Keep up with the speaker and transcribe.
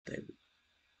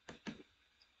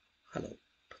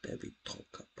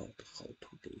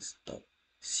install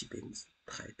Siemens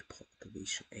Tia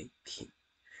V18.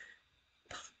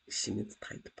 Siemens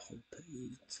Tia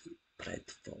is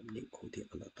platform including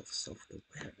a lot of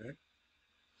software.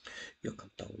 You can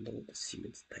download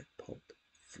Siemens Tia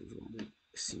from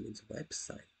Siemens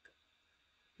website.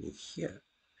 In here,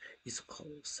 it's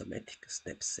called Semantic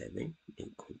Step 7,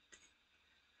 including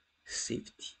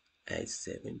safety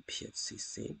i7 PLC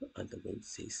system and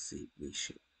VCC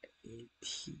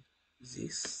V18.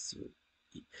 This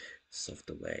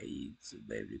software is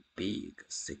very big,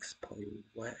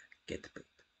 6.1 GB.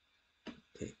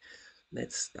 Okay,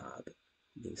 let's start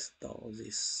install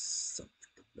this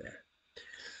software.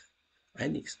 I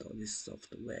install this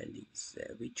software in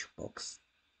the VirtualBox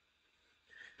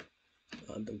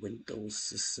and Windows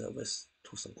Server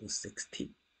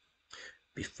 2016.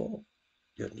 Before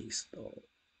you install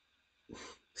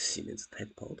Siemens Tia,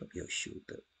 you should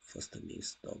first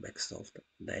install Microsoft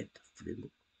Net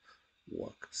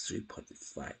Framework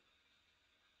 3.5.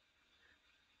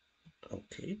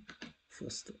 Okay,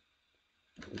 first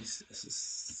this is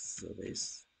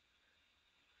Service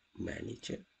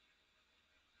Manager.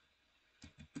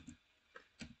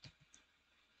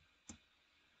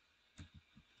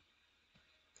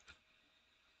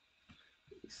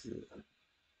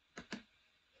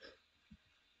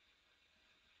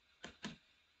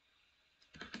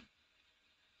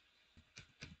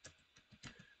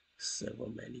 Server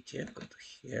Manager, go to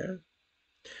here,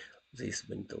 this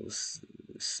Windows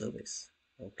service.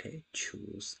 Okay,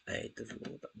 choose add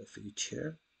load and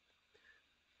feature,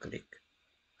 click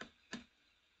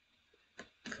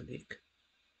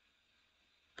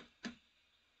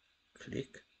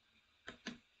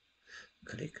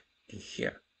in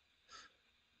here.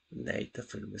 Net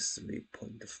Frame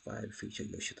 3.5 feature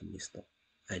you should install.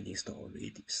 I installed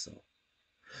already, so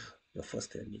you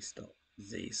first install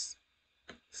this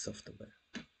software.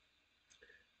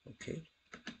 Okay,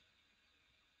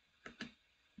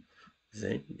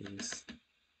 then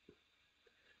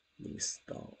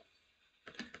install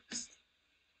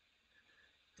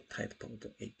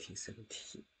Typepod 18.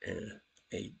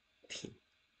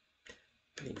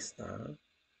 Install.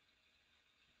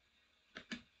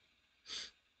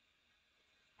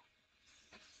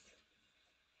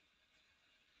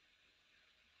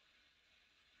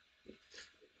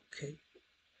 Okay,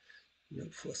 now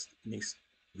first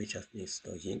we just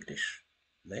install English.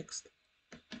 Next.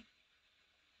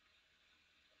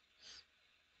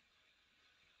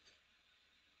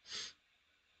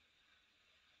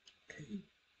 Okay,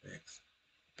 next.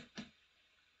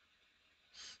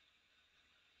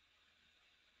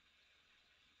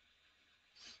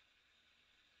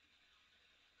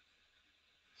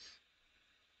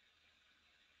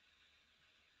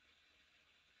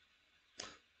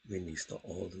 We install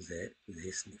all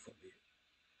this information.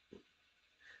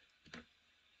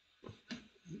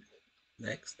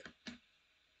 Next.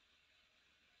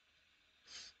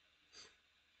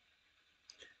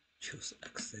 Choose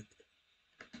accept.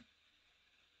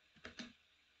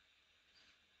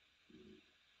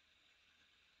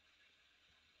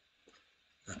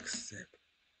 Accept.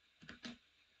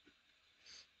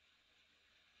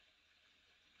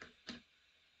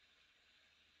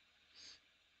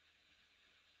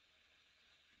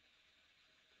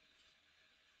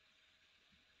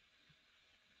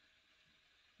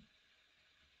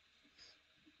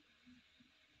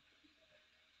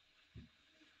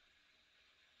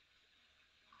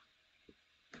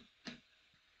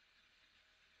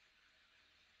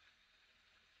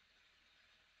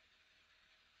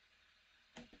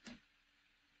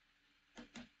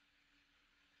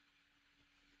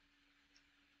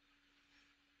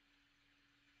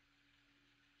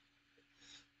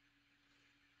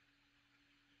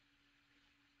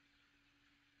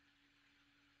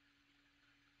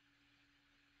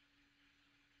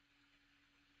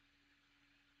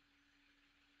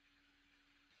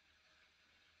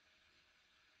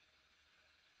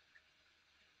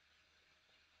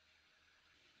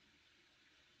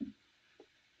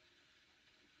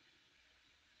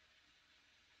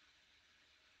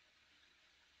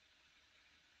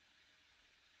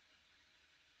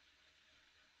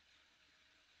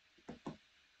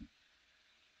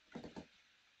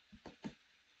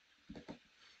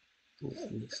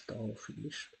 Install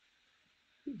finish.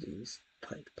 This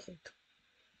Typepod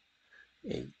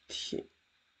 18.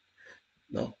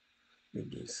 Now we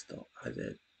install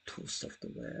other two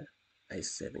software,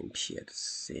 i7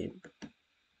 PLC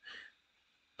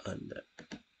and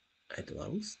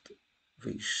advanced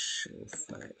version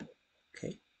 5.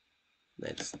 Okay,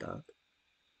 let's start.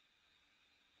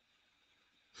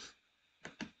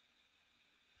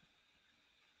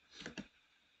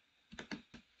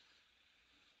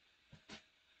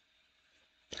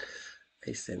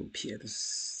 A7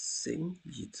 PLC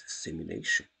is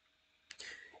simulation.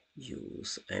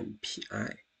 Use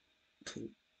MPI to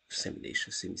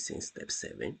simulation Siemens Step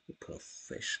 7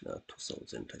 Professional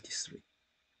 2023.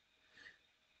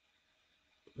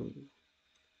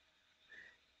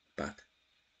 But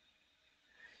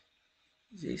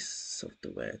this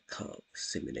software called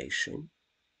simulation,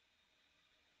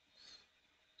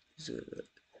 the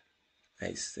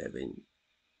i7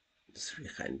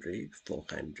 300,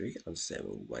 400, and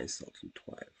 7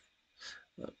 1012,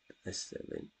 and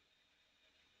i7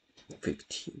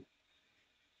 15.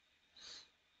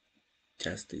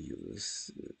 Just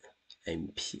use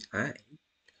MPI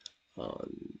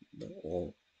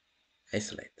or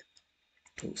isolate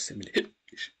to simulate.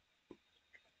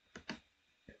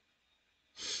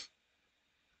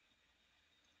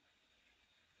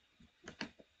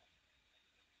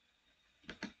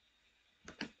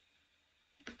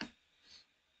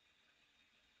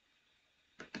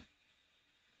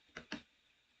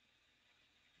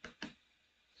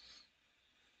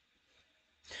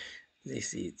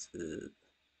 This is a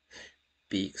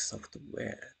big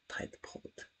software tight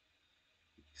port,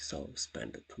 so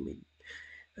spend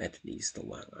at least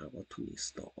 1 hour to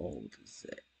install all the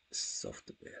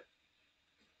software.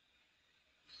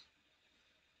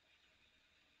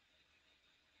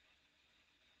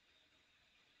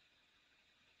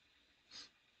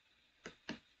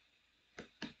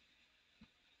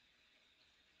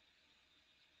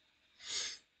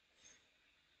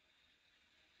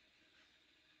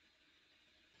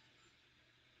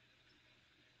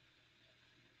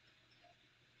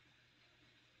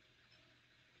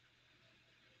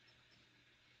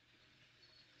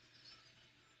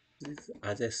 This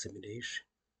other simulation.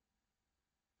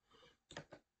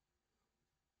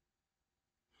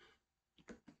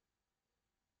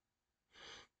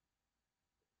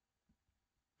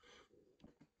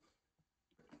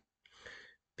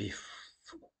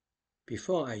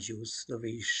 Before I use the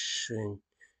version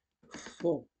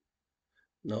 4,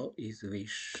 now is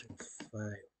version 5.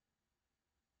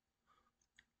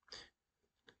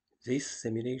 This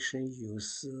simulation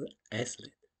uses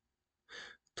isolate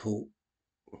to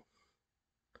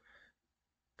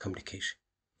communication.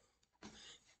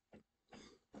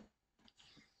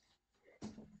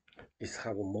 It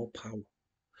have more power,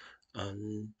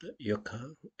 and you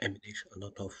can emulate a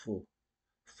lot of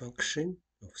function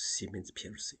of Siemens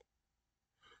PLC.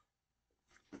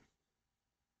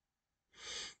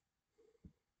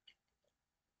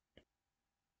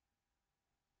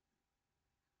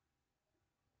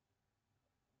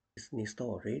 It's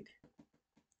installed already.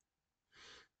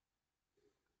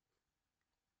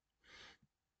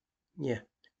 Yeah,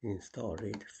 installed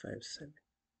already 5.7.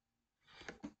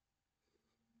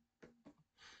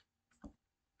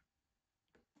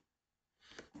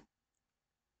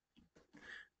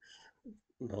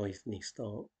 Now it's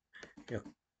installed.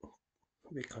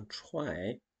 We can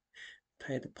try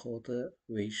tight port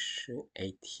version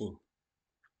 18.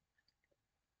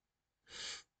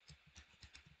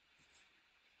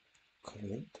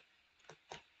 Correct.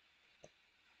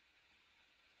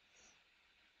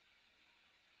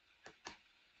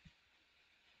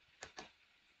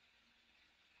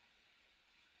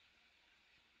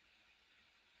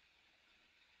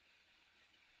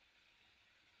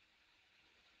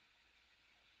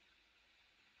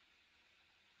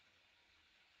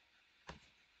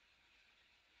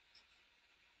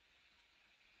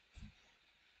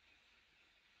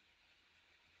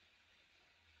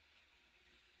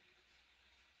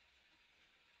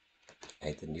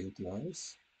 Add a new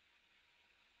device.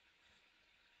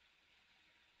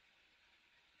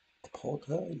 The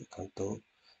porter, you can do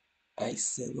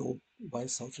i7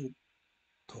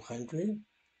 1200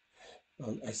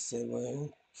 and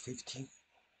i7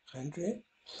 1500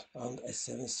 and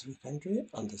i7 300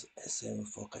 and i7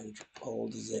 400, all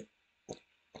the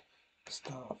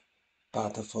stuff.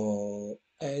 But for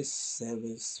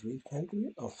i7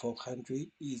 300 and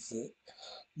 400 is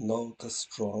not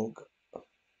strong.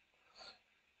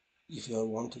 If you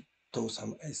want to do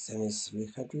some i7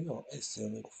 300 or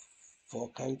i7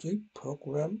 400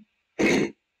 program,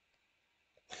 you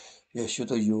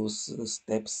should use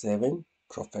step 7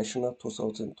 professional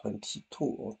 2022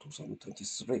 or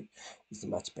 2023 is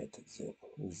much better than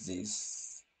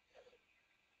this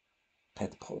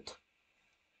pet port.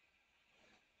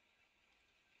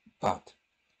 But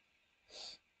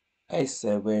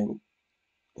i7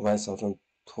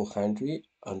 1200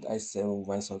 and i7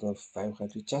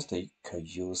 1500, just you can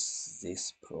use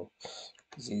this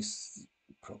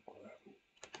program.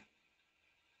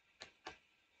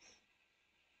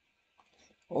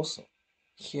 Also,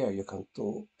 here you can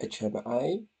do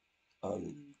HMI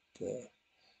and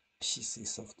PC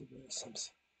software something.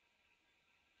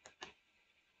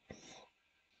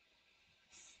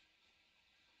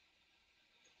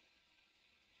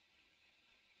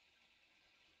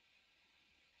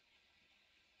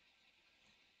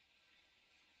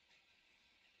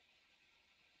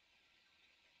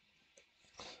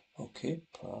 Okay,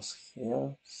 plus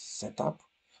here setup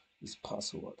is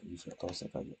password. If you don't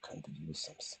set up, you can't use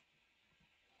something.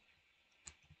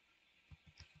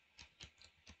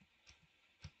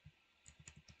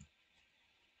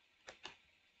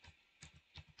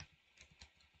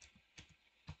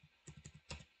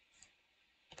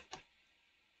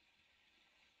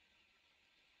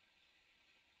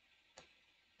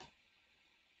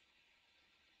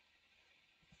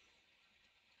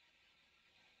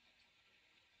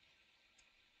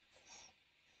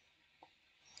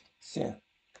 So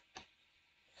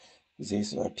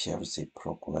this one PLC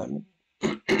programming.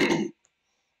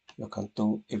 You can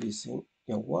do everything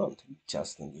you want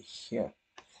just in here.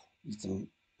 It's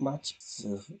much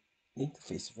the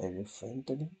interface very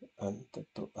friendly and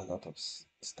do a lot of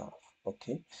stuff.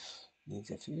 Okay, in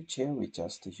the future we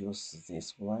just use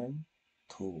this one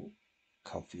to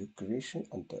configuration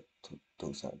and to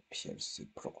do some PLC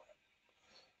program.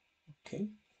 Okay,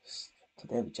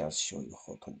 today we just show you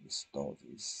how to install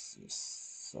this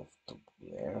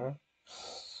software.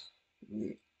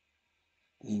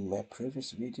 In my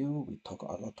previous video we talk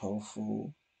a lot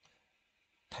of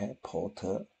type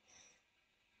porter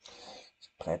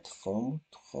platform,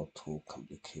 how to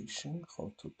communication,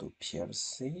 how to do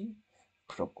PLC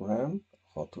program,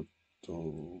 how to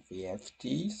do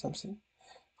VFD something,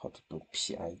 how to do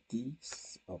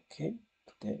PIDs. Okay,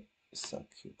 today, thank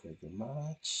you very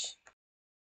much.